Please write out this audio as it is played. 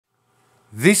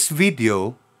This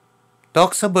video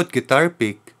talks about guitar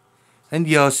pick and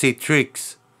Yosi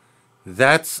tricks.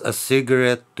 That's a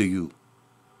cigarette to you.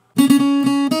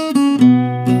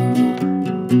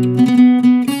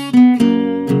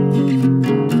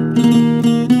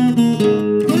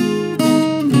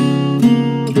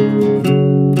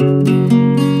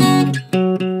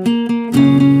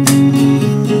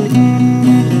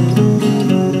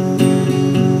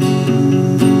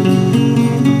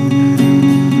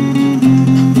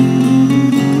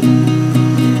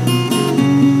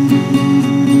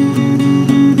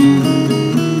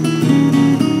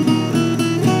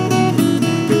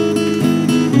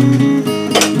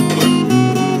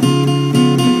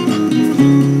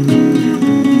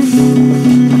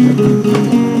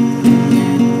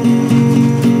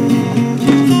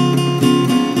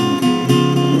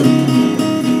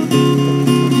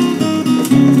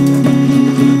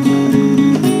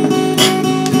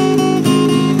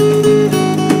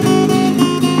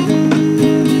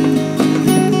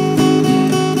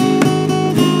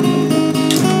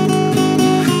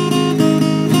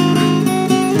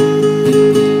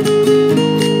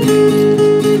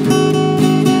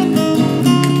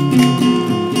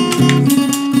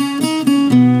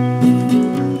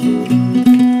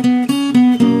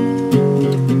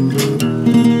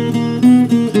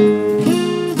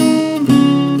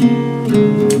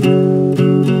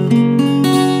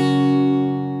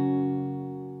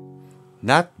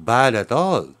 Not bad at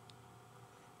all.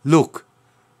 Look,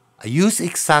 I use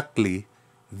exactly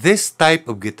this type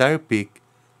of guitar pick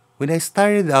when I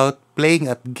started out playing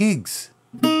at gigs.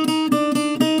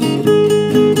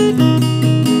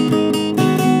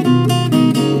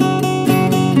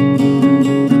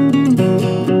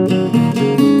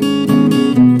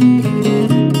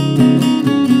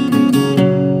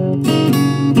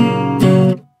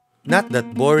 Not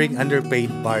that boring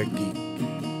underpaid bar gig.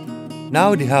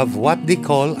 Now they have what they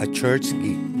call a church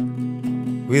gig,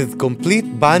 with complete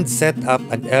band setup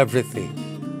and everything,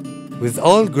 with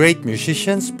all great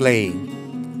musicians playing,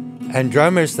 and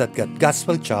drummers that got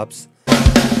gospel chops,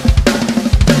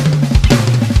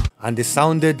 and they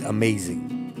sounded amazing.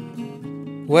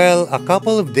 Well, a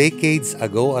couple of decades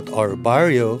ago at our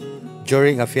barrio,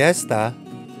 during a fiesta,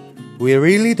 we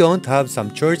really don't have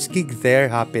some church gig there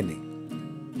happening,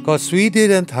 cause we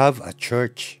didn't have a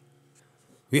church.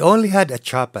 We only had a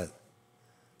chapel,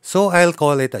 so I'll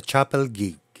call it a chapel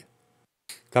gig.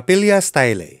 Capilla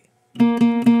style.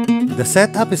 The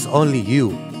setup is only you,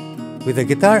 with a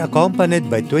guitar accompanied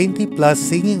by 20 plus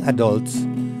singing adults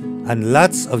and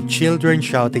lots of children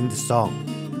shouting the song.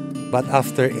 But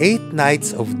after 8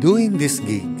 nights of doing this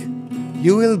gig,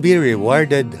 you will be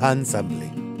rewarded handsomely.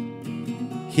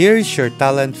 Here is your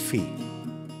talent fee.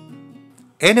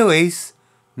 Anyways,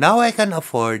 now I can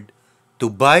afford to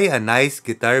buy a nice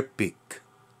guitar pick.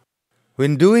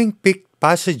 When doing picked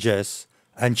passages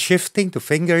and shifting to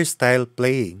fingerstyle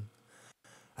playing,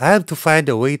 I have to find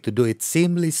a way to do it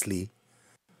seamlessly,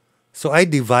 so I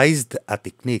devised a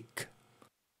technique.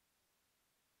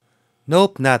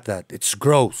 Nope, not that. It's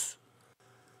gross.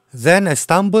 Then I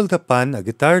stumbled upon a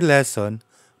guitar lesson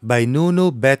by Nuno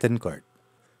Betancourt,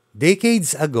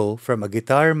 decades ago from a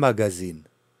guitar magazine.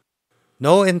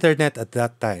 No internet at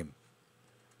that time.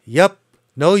 Yup,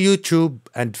 no YouTube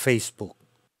and Facebook.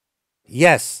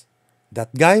 Yes,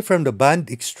 that guy from the band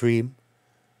Extreme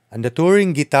and the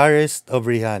touring guitarist of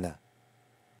Rihanna.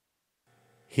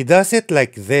 He does it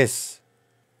like this.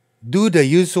 Do the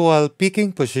usual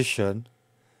picking position,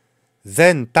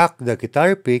 then tuck the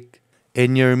guitar pick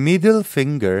in your middle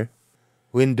finger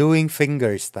when doing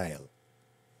fingerstyle.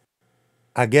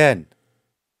 Again.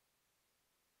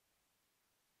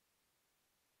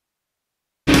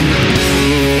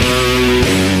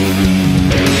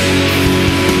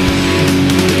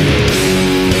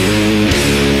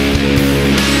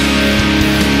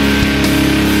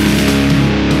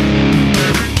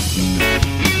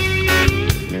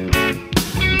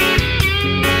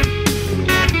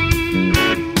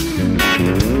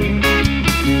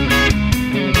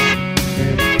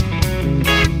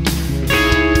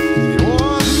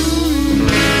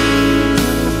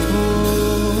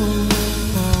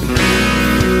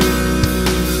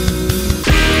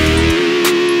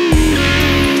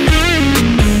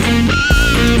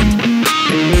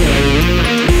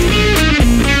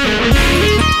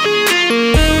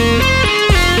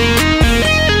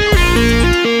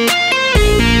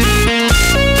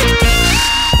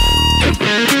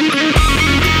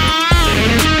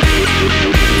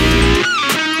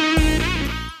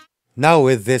 Now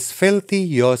with this filthy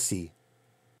Yosi.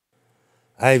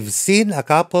 I've seen a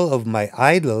couple of my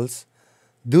idols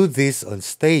do this on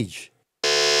stage.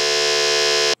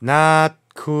 Not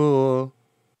cool.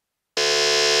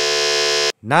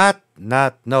 Not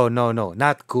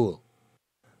cool.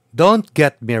 Don't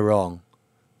get me wrong.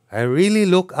 I really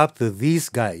look up to these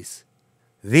guys.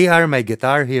 They are my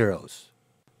guitar heroes.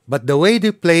 But the way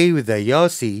they play with the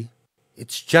Yosi,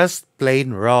 it's just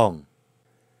plain wrong.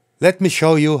 Let me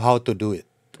show you how to do it.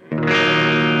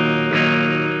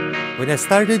 When I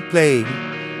started playing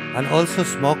and also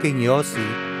smoking Yosi,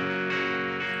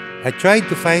 I tried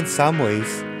to find some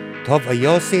ways to have a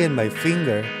Yosi in my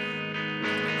finger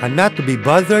and not to be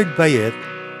bothered by it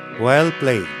while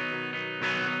playing.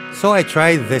 So I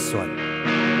tried this one.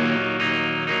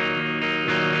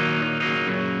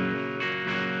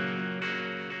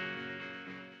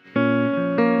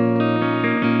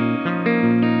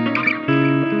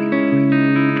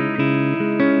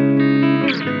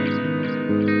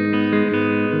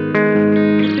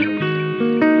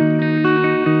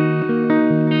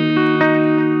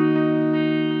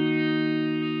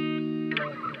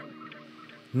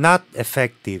 Not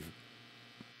effective.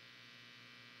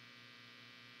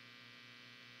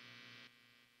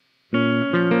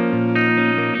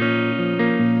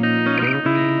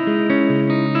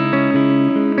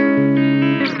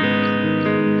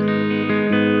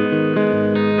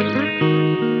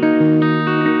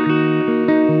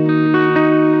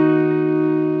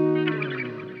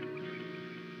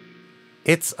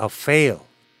 It's a fail.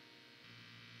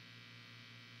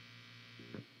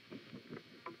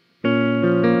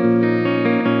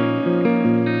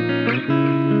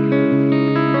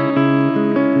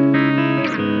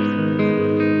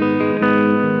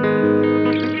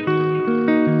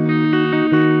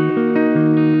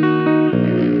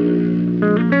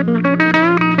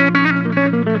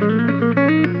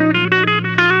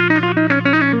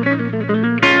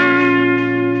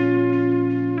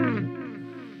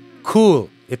 Cool,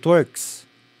 it works.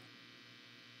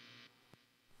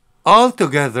 All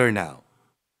together now.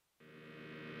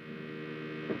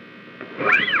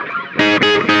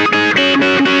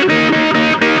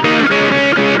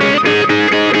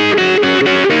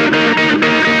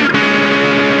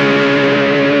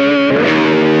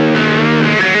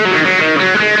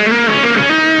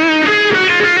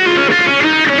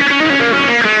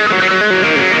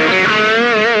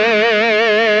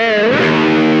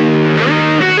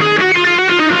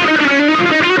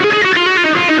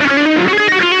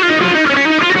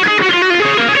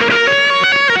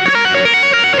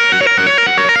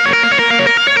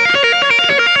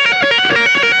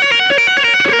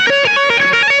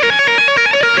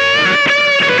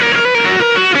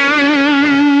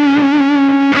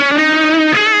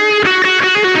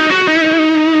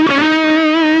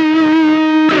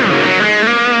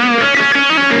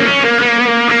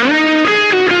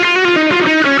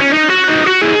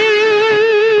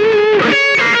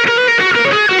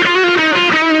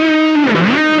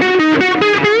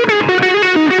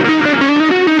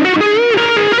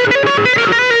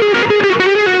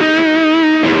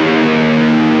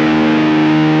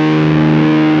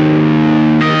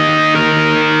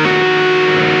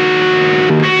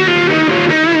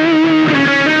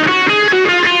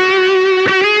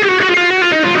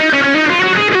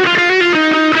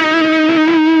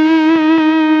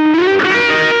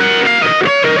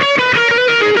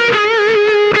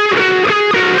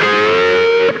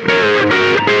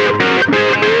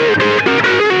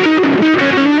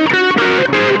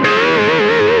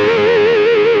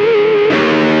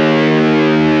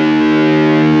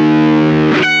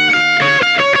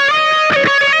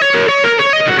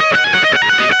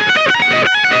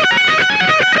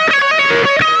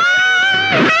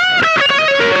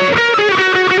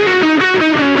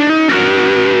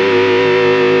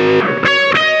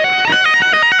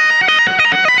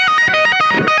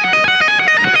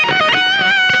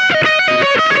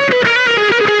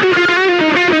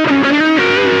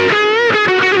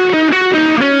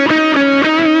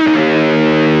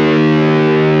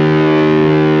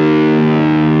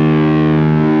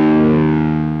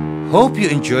 Hope you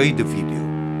enjoyed the video.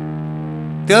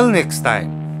 Till next time,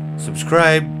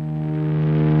 subscribe,